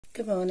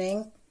Good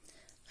morning.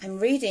 I'm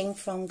reading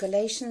from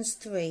Galatians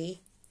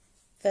 3,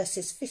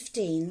 verses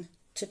 15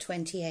 to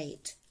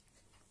 28.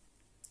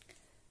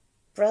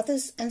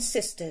 Brothers and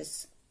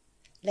sisters,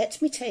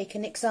 let me take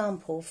an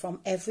example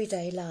from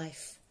everyday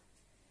life.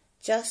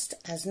 Just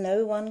as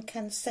no one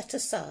can set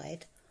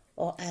aside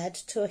or add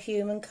to a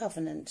human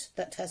covenant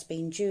that has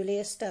been duly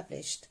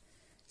established,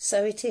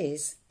 so it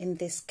is in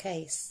this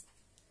case.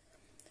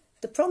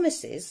 The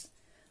promises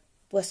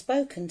were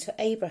spoken to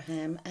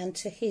Abraham and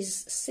to his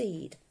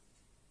seed.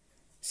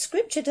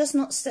 Scripture does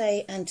not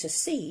say "and to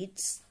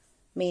seeds,"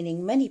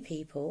 meaning many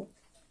people,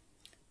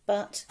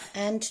 but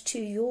 "and to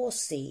your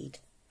seed,"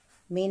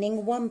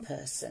 meaning one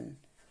person,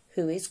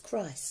 who is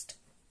Christ.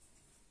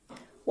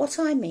 What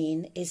I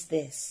mean is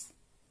this.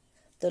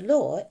 The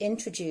law,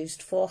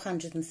 introduced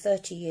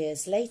 430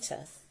 years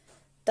later,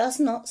 does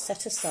not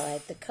set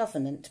aside the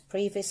covenant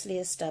previously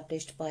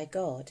established by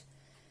God,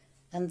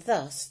 and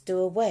thus do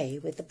away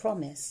with the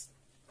promise.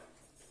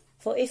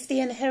 For if the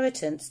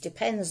inheritance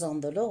depends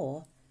on the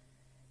law,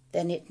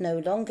 then it no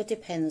longer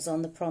depends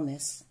on the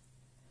promise.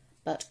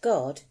 But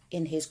God,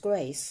 in his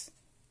grace,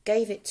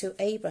 gave it to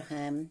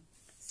Abraham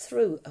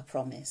through a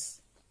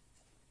promise.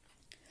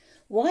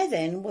 Why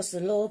then was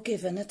the law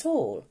given at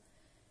all?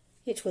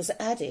 It was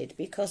added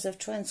because of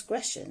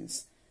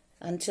transgressions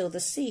until the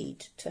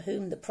seed to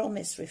whom the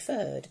promise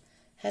referred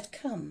had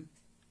come.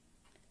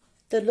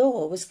 The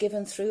law was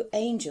given through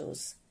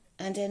angels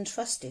and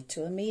entrusted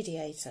to a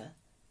mediator.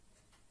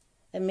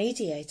 A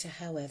mediator,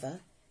 however,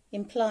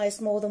 implies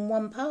more than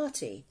one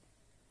party,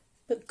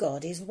 but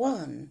God is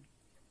one.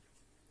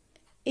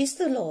 Is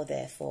the law,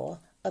 therefore,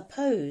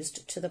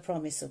 opposed to the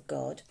promise of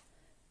God?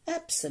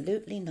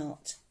 Absolutely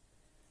not.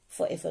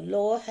 For if a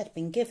law had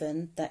been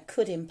given that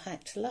could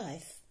impact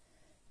life,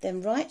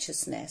 then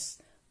righteousness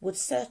would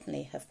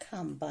certainly have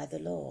come by the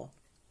law.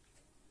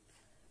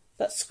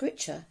 But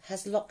Scripture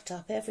has locked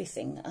up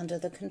everything under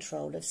the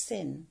control of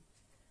sin,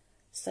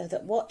 so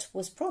that what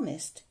was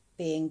promised,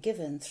 being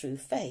given through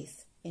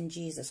faith in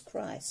Jesus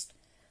Christ,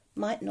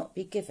 might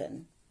be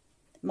given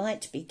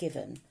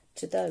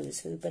to those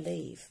who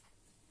believe.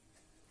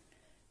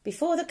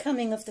 Before the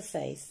coming of the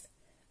faith,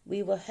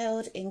 we were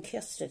held in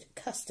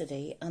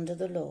custody under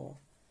the law,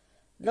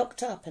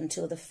 locked up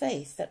until the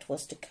faith that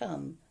was to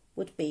come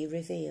would be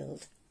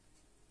revealed.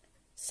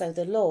 So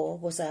the law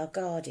was our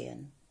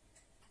guardian,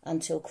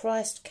 until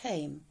Christ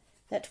came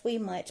that we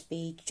might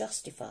be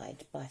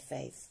justified by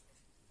faith.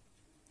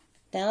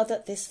 Now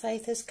that this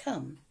faith has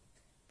come,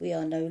 we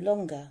are no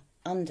longer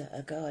under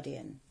a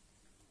guardian.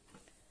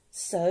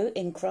 So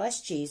in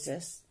Christ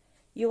Jesus,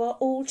 you are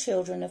all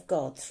children of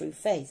God through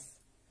faith,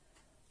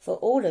 for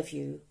all of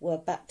you were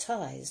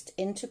baptized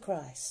into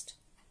Christ,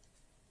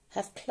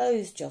 have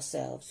clothed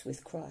yourselves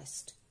with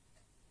Christ.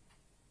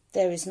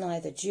 There is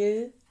neither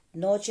Jew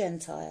nor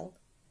Gentile,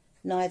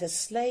 neither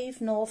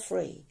slave nor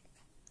free,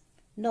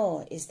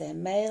 nor is there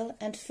male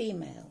and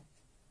female,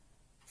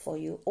 for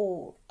you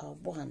all are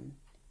one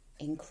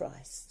in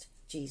Christ,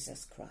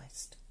 Jesus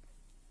Christ.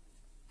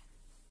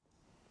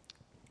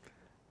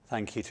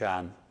 Thank you,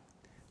 Jan.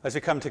 As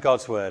we come to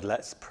God's word,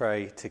 let's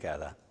pray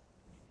together.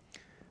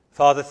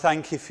 Father,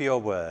 thank you for your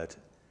word.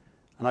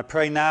 And I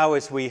pray now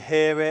as we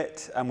hear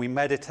it and we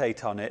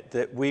meditate on it,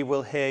 that we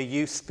will hear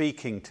you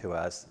speaking to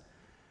us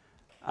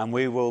and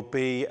we will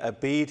be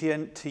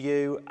obedient to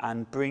you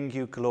and bring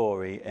you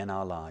glory in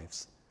our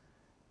lives.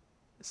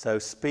 So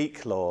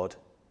speak, Lord,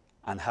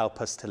 and help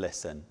us to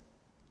listen.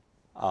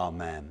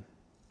 Amen.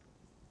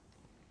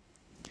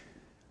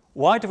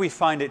 Why do we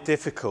find it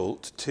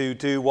difficult to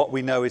do what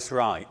we know is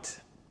right?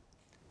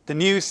 The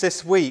news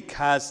this week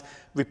has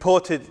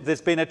reported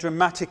there's been a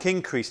dramatic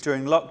increase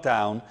during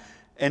lockdown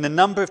in a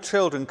number of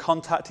children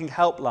contacting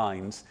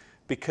helplines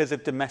because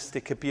of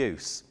domestic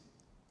abuse.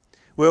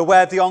 We're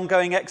aware of the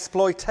ongoing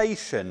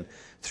exploitation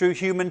through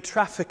human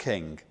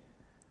trafficking,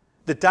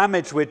 the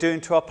damage we're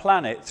doing to our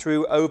planet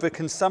through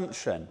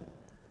overconsumption,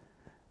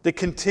 the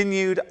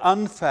continued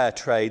unfair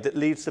trade that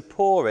leaves the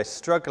poorest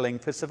struggling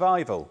for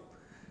survival,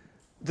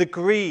 the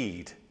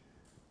greed,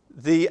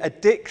 the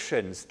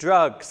addictions,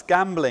 drugs,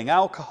 gambling,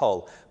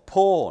 alcohol,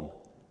 porn,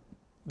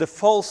 the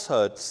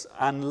falsehoods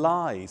and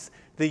lies,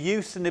 the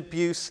use and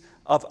abuse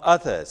of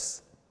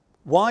others.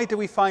 Why do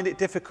we find it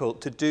difficult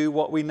to do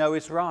what we know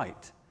is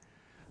right?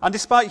 And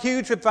despite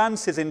huge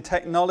advances in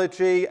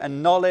technology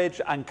and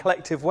knowledge and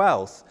collective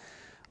wealth,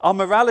 our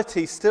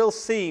morality still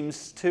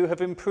seems to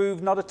have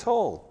improved not at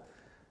all.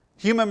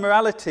 Human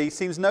morality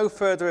seems no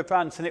further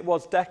advanced than it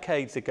was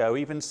decades ago,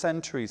 even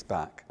centuries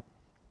back.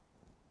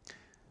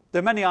 There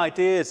are many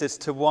ideas as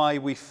to why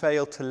we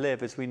fail to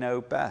live as we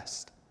know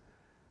best.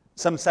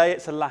 Some say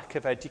it's a lack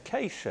of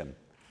education,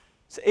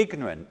 it's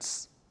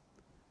ignorance.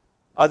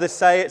 Others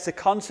say it's a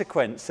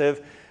consequence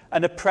of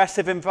an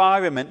oppressive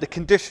environment, the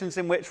conditions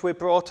in which we're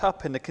brought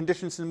up in, the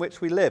conditions in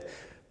which we live.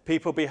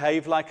 People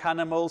behave like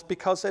animals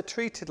because they're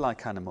treated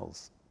like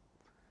animals.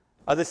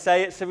 Others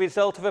say it's a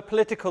result of a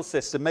political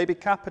system, maybe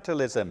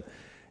capitalism.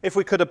 If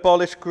we could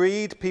abolish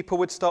greed, people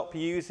would stop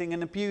using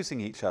and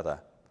abusing each other.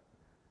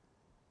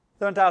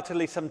 There are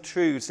undoubtedly some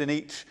truths in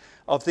each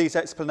of these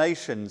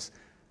explanations.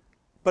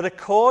 But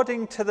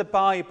according to the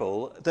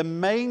Bible, the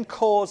main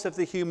cause of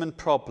the human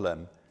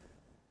problem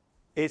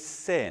is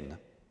sin.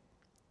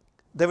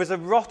 There is a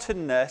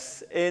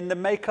rottenness in the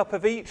makeup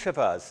of each of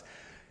us.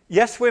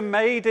 Yes, we're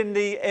made in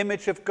the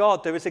image of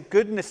God. There is a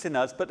goodness in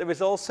us, but there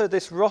is also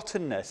this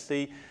rottenness.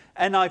 The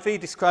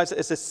NIV describes it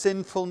as a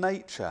sinful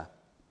nature.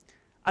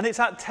 And it's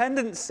that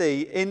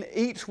tendency in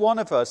each one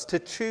of us to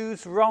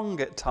choose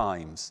wrong at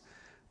times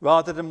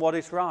rather than what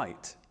is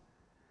right.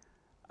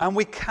 And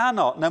we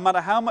cannot, no matter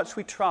how much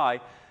we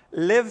try,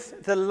 live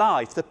the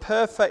life, the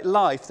perfect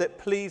life that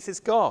pleases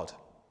God.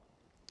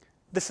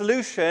 The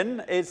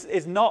solution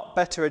is not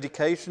better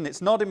education.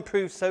 It's not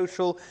improved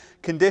social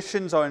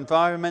conditions or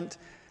environment.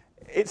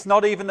 It's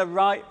not even the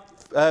right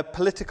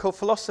political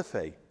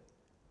philosophy.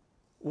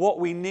 What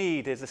we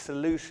need is a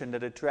solution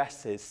that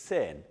addresses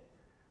sin,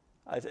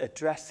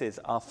 addresses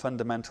our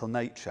fundamental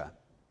nature.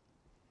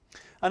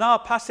 And our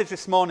passage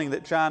this morning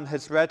that Jan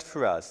has read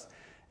for us,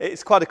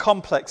 it's quite a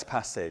complex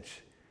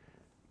passage,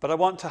 but I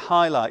want to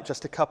highlight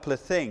just a couple of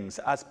things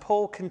as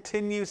Paul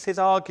continues his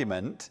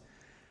argument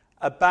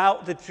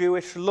about the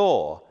Jewish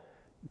law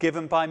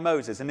given by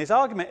Moses. And his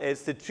argument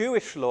is the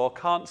Jewish law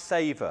can't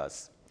save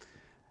us.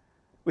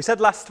 We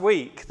said last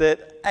week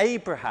that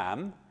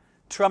Abraham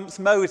trumps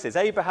Moses.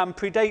 Abraham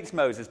predates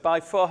Moses by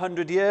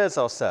 400 years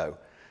or so.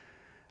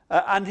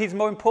 And he's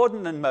more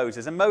important than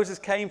Moses. And Moses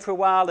came for a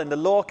while and the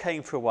law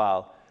came for a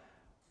while.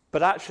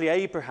 But actually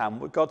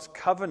Abraham, God's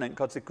covenant,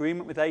 God's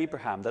agreement with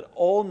Abraham that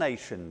all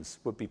nations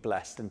would be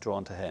blessed and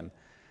drawn to him,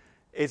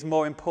 is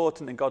more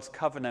important than God's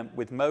covenant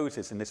with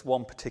Moses in this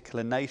one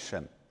particular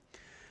nation.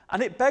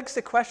 And it begs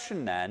the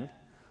question then,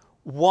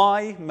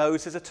 why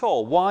Moses at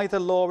all? Why the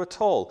law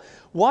at all?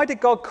 Why did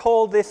God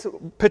call this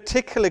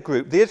particular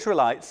group, the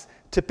Israelites,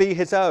 to be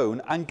his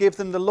own and give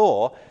them the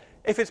law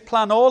if his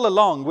plan all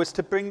along was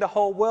to bring the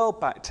whole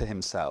world back to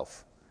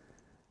himself?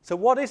 So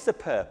what is the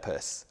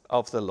purpose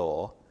of the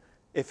law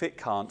if it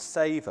can't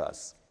save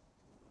us?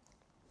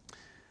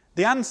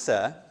 The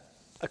answer,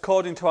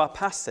 according to our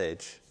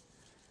passage,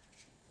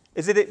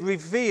 is that it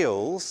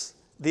reveals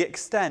the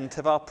extent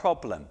of our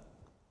problem.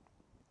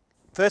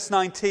 Verse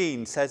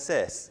 19 says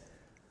this,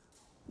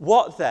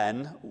 "What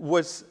then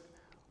was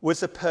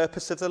the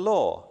purpose of the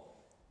law?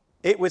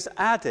 It was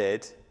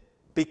added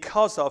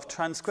because of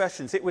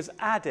transgressions." It was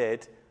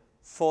added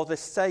for the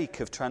sake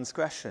of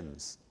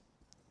transgressions.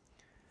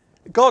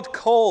 God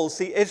calls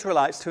the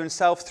Israelites to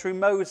himself through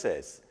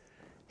Moses.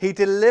 He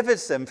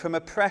delivers them from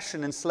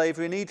oppression and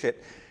slavery in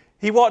Egypt.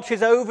 He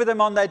watches over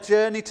them on their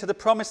journey to the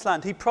promised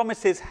land. He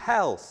promises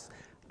health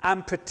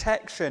and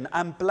protection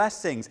and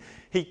blessings.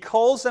 He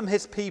calls them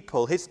his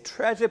people, his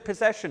treasured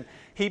possession.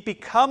 He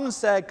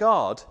becomes their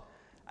God.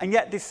 And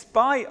yet,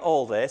 despite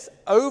all this,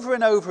 over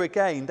and over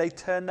again, they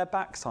turn their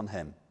backs on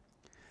him.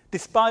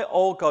 Despite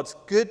all God's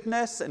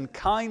goodness and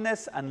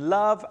kindness and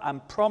love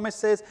and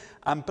promises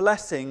and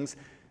blessings,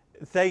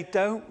 they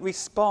don't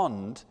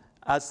respond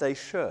as they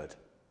should.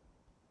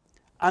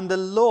 And the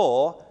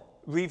law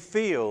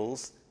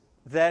reveals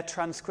their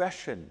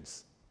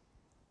transgressions.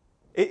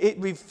 It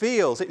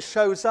reveals, it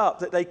shows up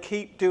that they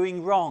keep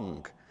doing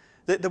wrong.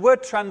 The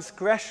word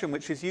transgression,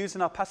 which is used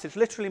in our passage,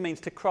 literally means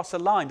to cross a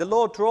line. The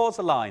law draws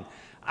a line,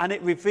 and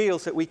it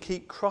reveals that we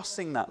keep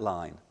crossing that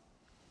line.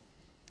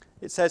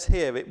 It says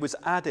here, it was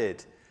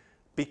added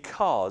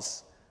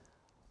because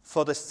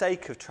for the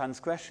sake of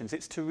transgressions.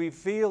 It's to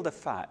reveal the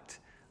fact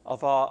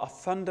of our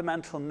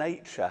fundamental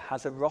nature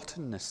has a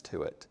rottenness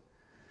to it.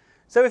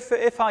 So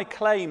if I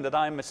claim that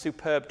I'm a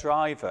superb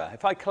driver,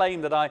 if I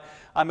claim that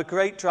I'm a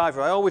great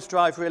driver, I always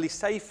drive really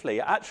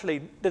safely,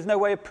 actually there's no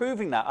way of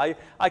proving that.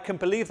 I can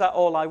believe that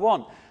all I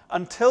want.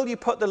 Until you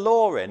put the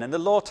law in, and the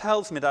law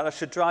tells me that I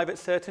should drive at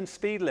certain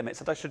speed limits,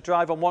 that I should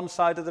drive on one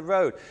side of the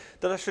road,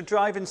 that I should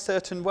drive in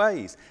certain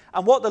ways.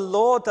 And what the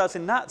law does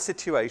in that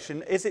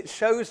situation is it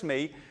shows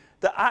me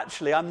that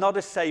actually I'm not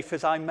as safe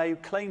as I may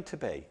claim to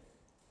be.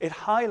 It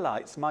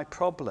highlights my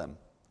problem.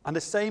 And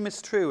the same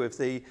is true of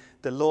the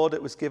law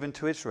that was given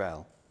to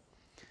Israel.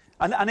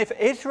 And if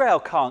Israel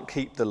can't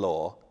keep the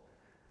law,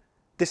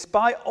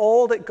 despite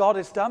all that God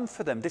has done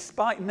for them,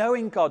 despite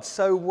knowing God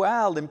so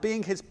well and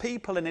being his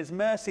people and his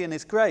mercy and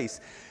his grace,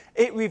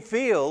 it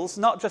reveals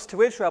not just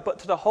to Israel but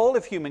to the whole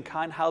of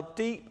humankind how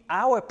deep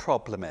our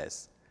problem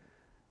is.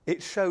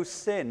 It shows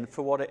sin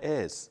for what it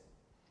is.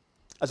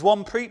 As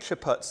one preacher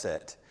puts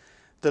it,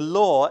 the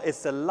law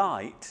is the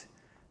light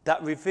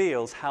that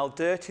reveals how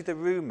dirty the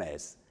room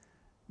is,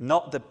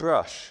 not the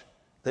brush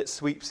that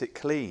sweeps it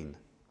clean.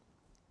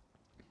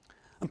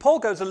 And Paul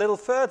goes a little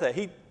further.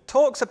 He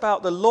talks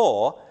about the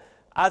law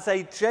as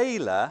a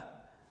jailer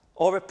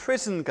or a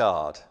prison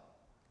guard.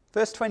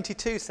 Verse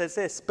 22 says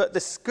this, "But the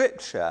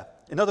scripture,"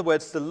 in other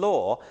words, the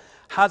law,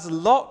 "has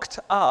locked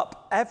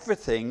up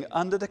everything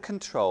under the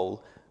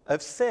control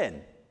of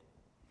sin."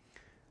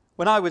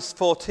 When I was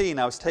 14,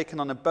 I was taken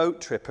on a boat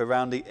trip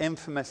around the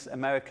infamous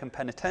American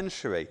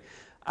penitentiary,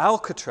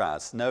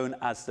 Alcatraz, known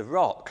as the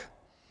Rock.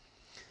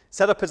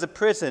 Set up as a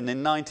prison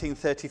in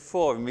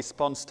 1934 in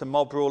response to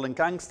mob rule and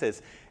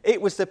gangsters, it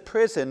was the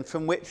prison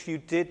from which you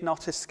did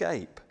not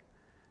escape.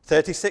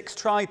 36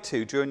 tried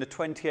to during the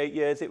 28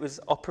 years it was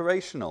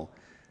operational.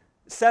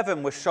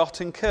 7 were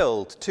shot and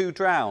killed, 2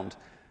 drowned.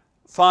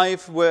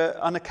 5 were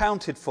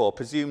unaccounted for,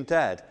 presumed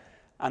dead,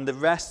 and the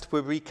rest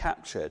were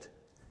recaptured.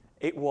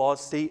 It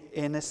was the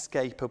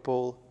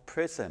inescapable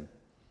prison.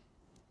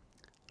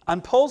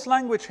 And Paul's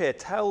language here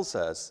tells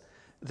us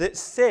that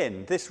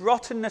sin, this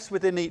rottenness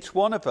within each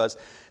one of us,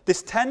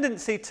 this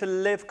tendency to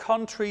live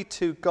contrary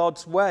to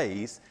God's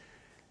ways,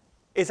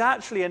 is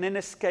actually an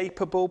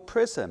inescapable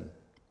prison.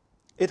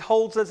 It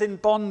holds us in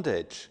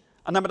bondage.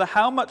 And no matter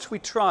how much we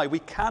try, we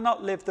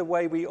cannot live the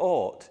way we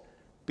ought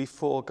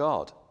before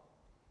God.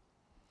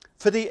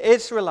 For the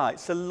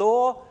Israelites, the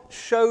law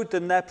showed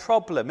them their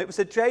problem. It was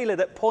a jailer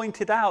that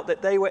pointed out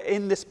that they were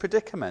in this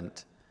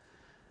predicament.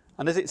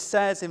 And as it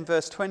says in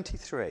verse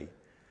 23,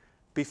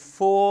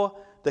 before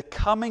the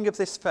coming of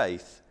this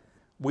faith,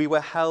 we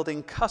were held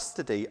in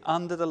custody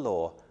under the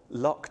law,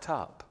 locked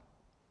up.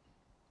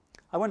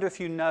 I wonder if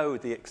you know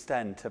the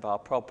extent of our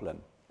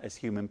problem as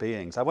human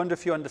beings. I wonder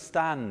if you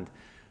understand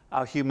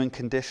our human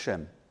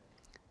condition.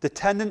 The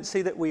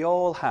tendency that we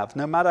all have,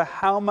 no matter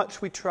how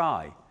much we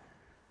try,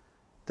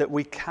 that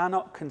we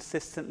cannot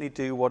consistently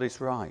do what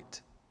is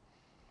right.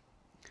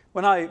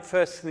 When I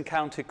first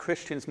encountered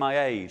Christians my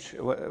age,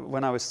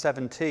 when I was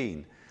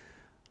 17,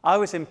 I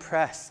was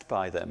impressed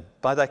by them,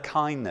 by their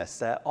kindness,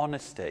 their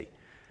honesty,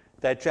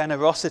 their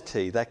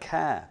generosity, their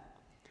care.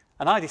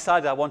 And I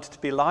decided I wanted to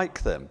be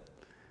like them.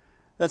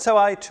 And so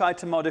I tried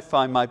to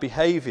modify my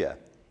behaviour.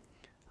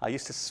 I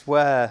used to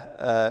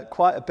swear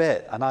quite a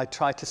bit, and I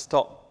tried to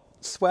stop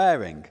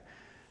swearing.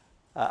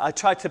 I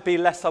tried to be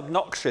less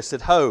obnoxious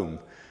at home.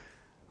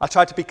 I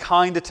tried to be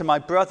kinder to my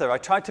brother. I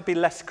tried to be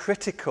less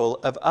critical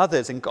of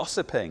others in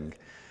gossiping.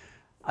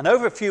 And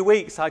over a few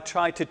weeks, I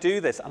tried to do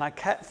this, and I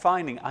kept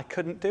finding I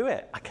couldn't do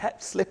it. I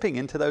kept slipping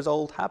into those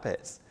old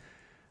habits.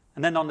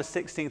 And then on the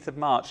 16th of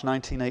March,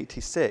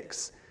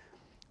 1986,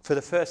 for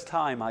the first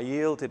time, I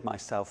yielded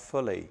myself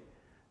fully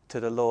to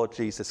the Lord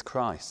Jesus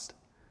Christ.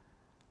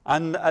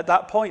 And at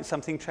that point,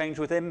 something changed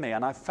within me,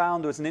 and I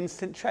found there was an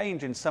instant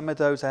change in some of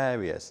those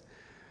areas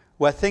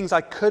where things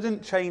I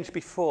couldn't change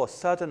before,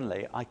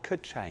 suddenly I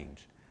could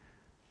change.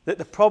 That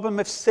the problem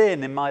of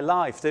sin in my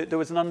life, there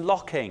was an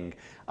unlocking,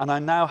 and I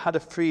now had a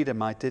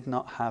freedom I did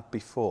not have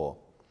before.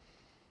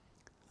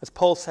 As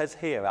Paul says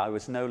here, I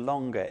was no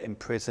longer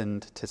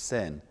imprisoned to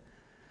sin.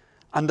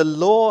 And the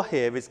law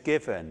here is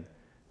given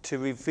to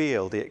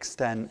reveal the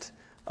extent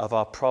of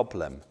our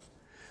problem.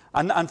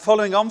 And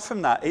following on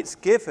from that, it's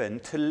given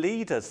to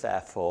lead us,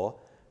 therefore,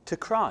 to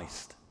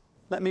Christ.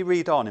 Let me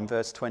read on in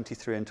verse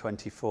 23 and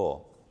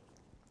 24.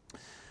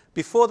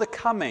 Before the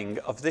coming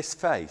of this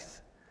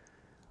faith,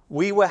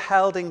 we were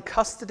held in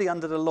custody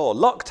under the law,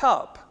 locked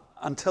up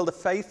until the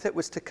faith that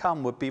was to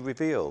come would be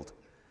revealed.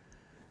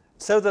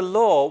 So the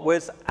law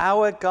was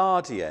our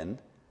guardian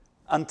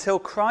until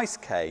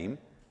Christ came,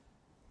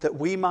 that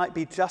we might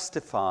be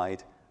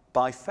justified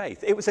by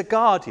faith. It was a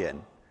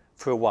guardian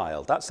for a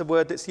while. That's the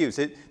word that's used.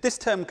 This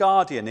term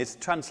guardian is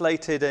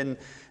translated in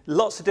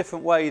lots of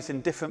different ways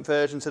in different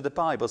versions of the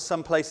Bible.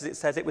 Some places it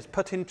says it was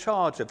put in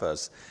charge of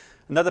us.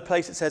 Another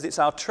place it says it's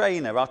our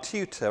trainer, our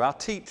tutor, our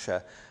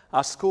teacher,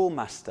 our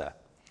schoolmaster.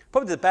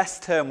 Probably the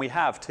best term we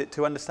have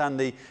to understand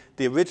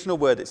the original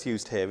word that's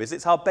used here is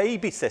it's our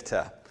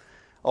babysitter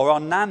or our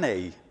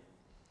nanny.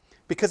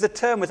 Because the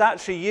term was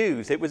actually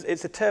used,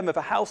 it's a term of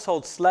a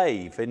household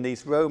slave in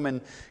these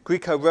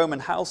Greco-Roman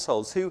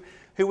households who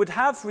would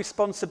have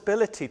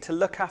responsibility to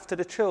look after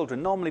the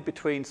children, normally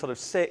between sort of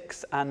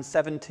 6 and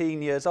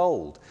 17 years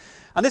old.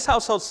 And this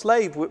household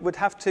slave would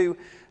have to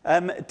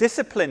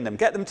discipline them,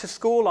 get them to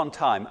school on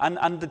time.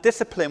 And the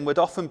discipline would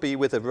often be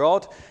with a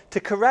rod to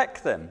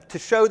correct them, to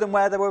show them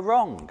where they were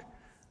wrong,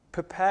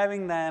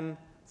 preparing them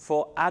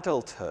for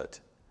adulthood,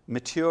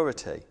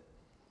 maturity.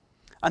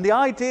 And the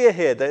idea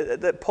here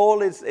that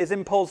Paul is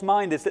in Paul's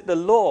mind is that the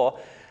law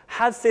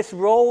has this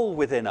role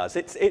within us.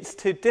 It's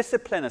to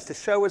discipline us, to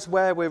show us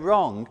where we're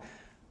wrong,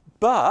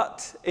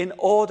 but in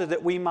order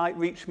that we might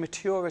reach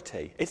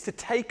maturity. It's to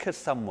take us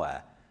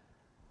somewhere.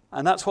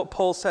 And that's what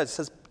Paul says. He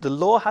says the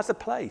law has a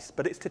place,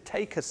 but it's to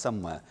take us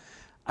somewhere,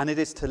 and it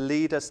is to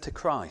lead us to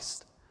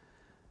Christ.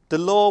 The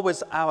law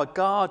was our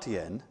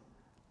guardian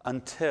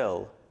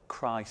until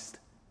Christ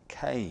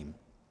came.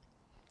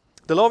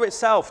 The law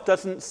itself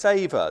doesn't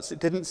save us. It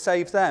didn't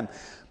save them,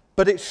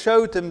 but it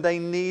showed them they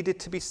needed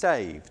to be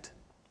saved.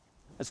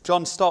 As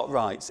John Stott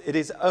writes, it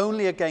is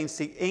only against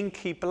the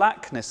inky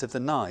blackness of the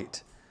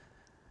night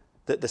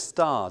that the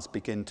stars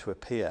begin to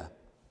appear.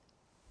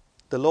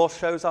 The law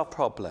shows our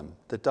problem,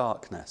 the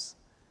darkness,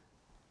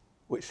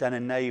 which then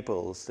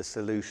enables the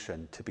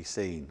solution to be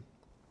seen.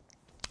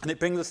 And it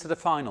brings us to the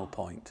final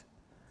point.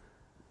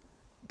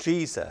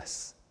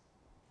 Jesus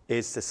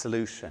is the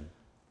solution.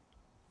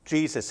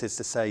 Jesus is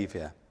the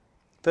Saviour.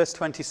 Verse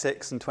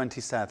 26 and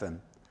 27.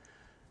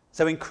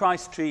 So in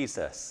Christ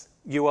Jesus,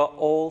 you are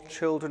all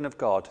children of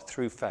God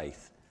through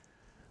faith.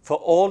 For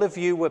all of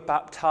you were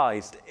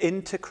baptized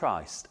into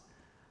Christ,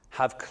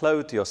 have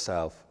clothed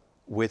yourself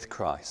with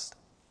Christ.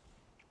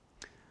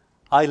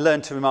 I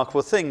learned a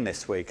remarkable thing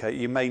this week.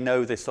 You may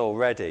know this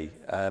already,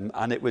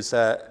 and it was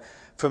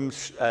from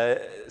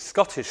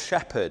Scottish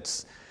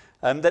shepherds,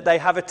 that they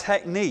have a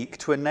technique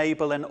to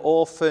enable an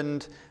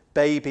orphaned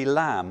baby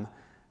lamb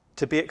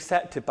to be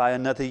accepted by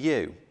another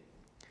ewe.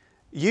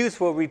 Ewes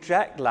will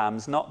reject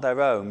lambs, not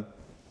their own,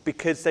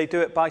 because they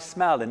do it by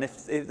smell, and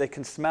if they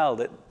can smell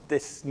that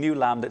this new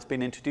lamb that's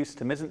been introduced to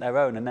them isn't their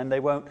own, and then they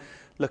won't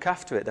look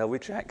after it, they'll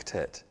reject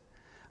it.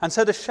 And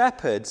so the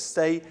shepherds,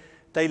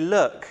 they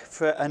look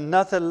for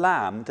another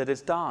lamb that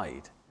has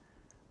died.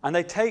 And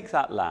they take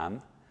that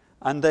lamb,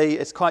 and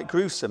it's quite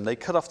gruesome. They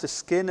cut off the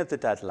skin of the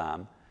dead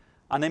lamb,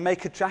 and they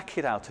make a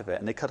jacket out of it.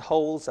 And they cut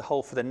holes, a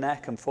hole for the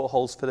neck and 4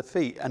 holes for the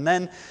feet. And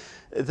then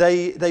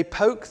they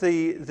poke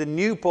the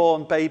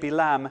newborn baby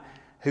lamb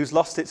who's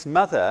lost its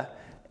mother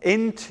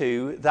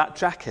into that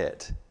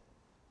jacket.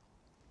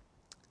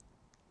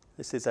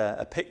 This is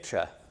a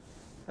picture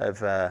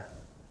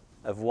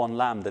of one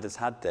lamb that has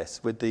had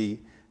this, with the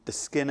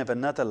skin of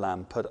another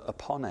lamb put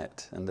upon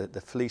it, and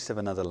the fleece of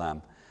another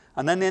lamb.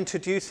 And then they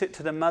introduce it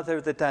to the mother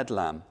of the dead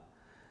lamb.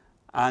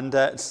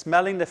 And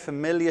smelling the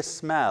familiar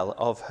smell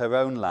of her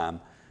own lamb,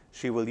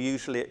 she will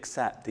usually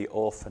accept the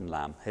orphan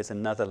lamb. Here's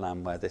another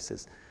lamb where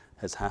this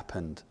has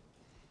happened.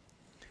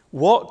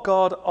 What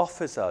God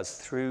offers us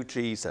through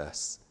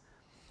Jesus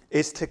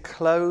is to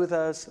clothe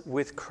us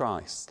with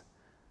Christ,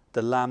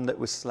 the lamb that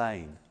was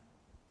slain.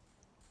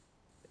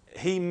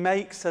 He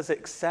makes us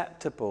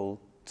acceptable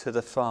to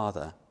the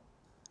Father.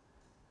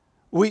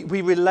 We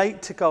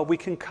relate to God. We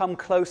can come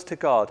close to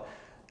God,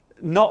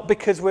 not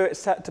because we're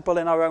acceptable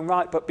in our own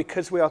right, but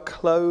because we are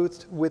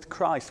clothed with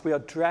Christ. We are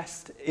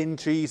dressed in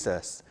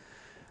Jesus.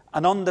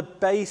 And on the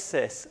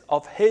basis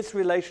of his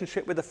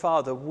relationship with the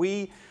Father,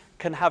 we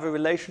can have a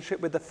relationship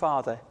with the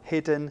Father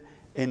hidden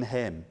in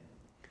him.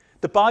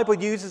 The Bible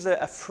uses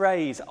a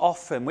phrase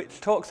often which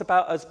talks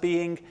about us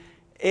being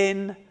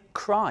in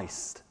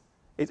Christ.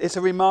 It's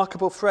a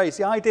remarkable phrase.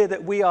 The idea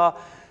that we are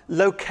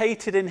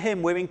located in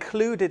him, we're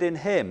included in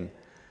him,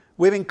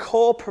 we're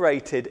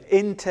incorporated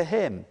into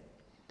him.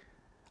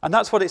 And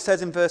that's what it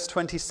says in verse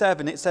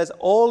 27. It says,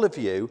 all of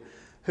you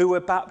who were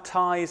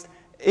baptized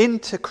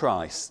into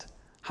Christ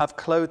have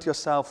clothed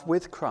yourself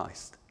with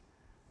Christ.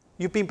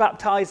 You've been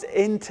baptized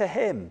into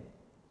him.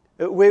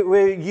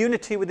 We're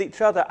unity with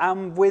each other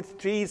and with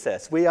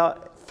Jesus. We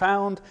are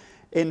found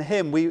in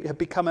him. We have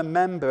become a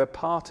member, a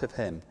part of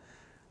him.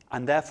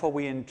 And therefore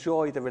we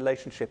enjoy the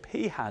relationship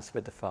he has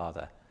with the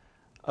Father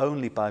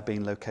only by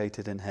being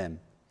located in him.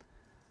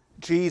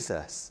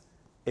 Jesus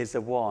is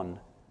the one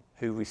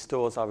who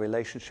restores our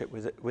relationship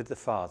with the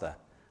Father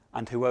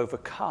and who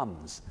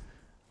overcomes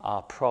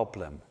our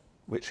problem,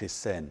 which is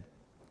sin.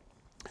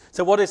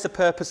 So what is the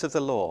purpose of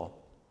the law?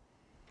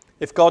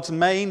 If God's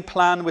main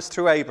plan was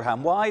through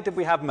Abraham, why did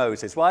we have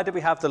Moses? Why did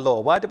we have the law?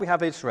 Why did we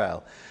have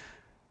Israel?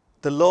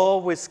 The law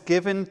was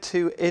given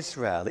to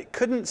Israel. It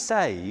couldn't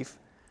save,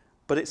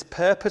 but its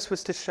purpose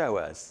was to show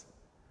us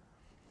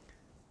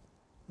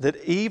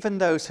that even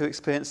those who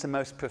experience the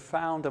most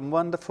profound and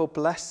wonderful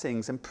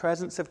blessings and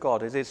presence of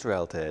God, as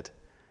Israel did,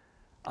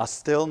 are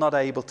still not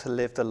able to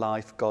live the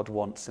life God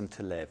wants them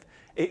to live.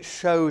 It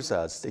shows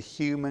us the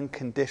human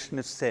condition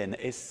of sin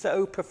is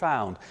so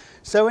profound,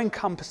 so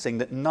encompassing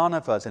that none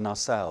of us in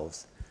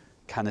ourselves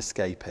can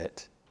escape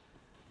it.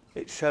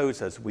 It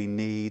shows us we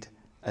need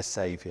a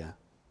Saviour.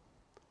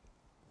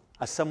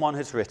 As someone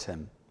has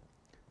written,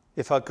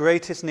 if our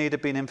greatest need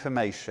had been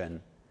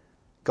information,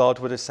 God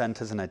would have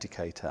sent us an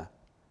educator.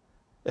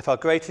 If our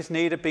greatest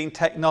need had been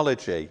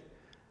technology,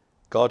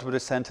 God would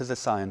have sent us a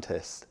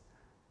scientist.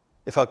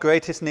 If our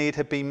greatest need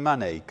had been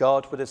money,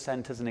 God would have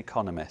sent us an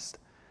economist.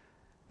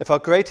 If our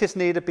greatest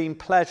need had been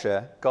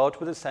pleasure, God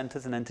would have sent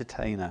us an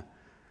entertainer.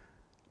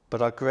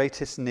 But our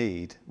greatest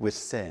need was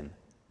sin,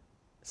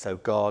 so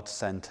God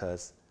sent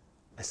us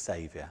a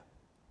Saviour.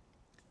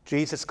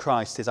 Jesus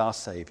Christ is our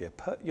Saviour.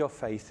 Put your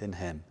faith in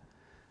him.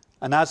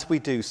 And as we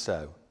do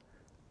so,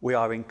 we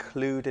are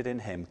included in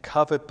him,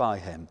 covered by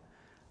him,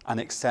 and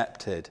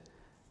accepted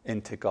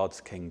into God's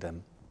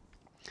kingdom.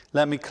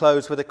 Let me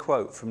close with a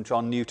quote from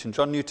John Newton.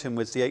 John Newton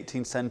was the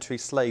 18th century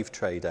slave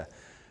trader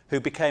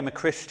who became a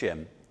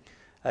Christian.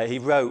 He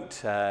wrote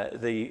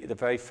the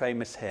very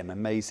famous hymn,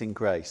 Amazing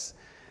Grace.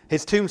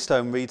 His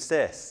tombstone reads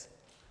this.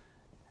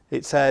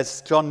 It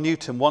says, John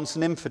Newton, once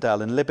an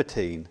infidel and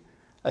libertine,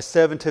 a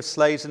servant of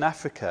slaves in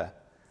Africa,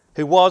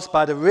 who was,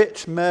 by the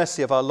rich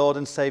mercy of our Lord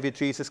and Saviour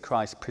Jesus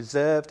Christ,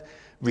 preserved,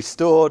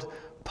 restored,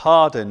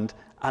 pardoned,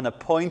 and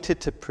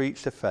appointed to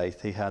preach the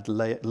faith he had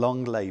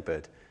long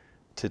laboured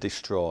to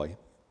destroy.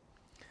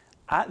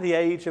 At the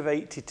age of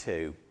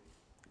 82,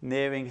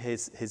 nearing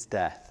his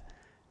death,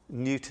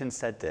 Newton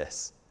said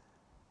this,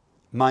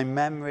 my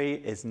memory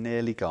is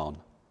nearly gone,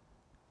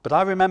 but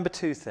I remember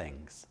two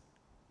things.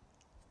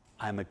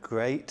 I am a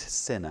great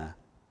sinner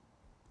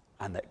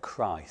and that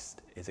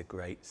Christ is a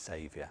great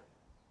Saviour.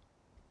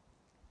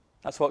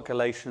 That's what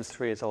Galatians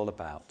 3 is all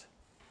about.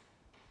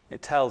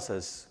 It tells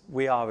us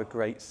we are a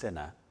great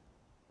sinner,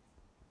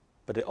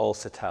 but it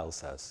also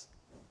tells us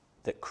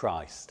that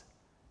Christ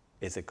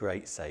is a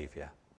great Saviour.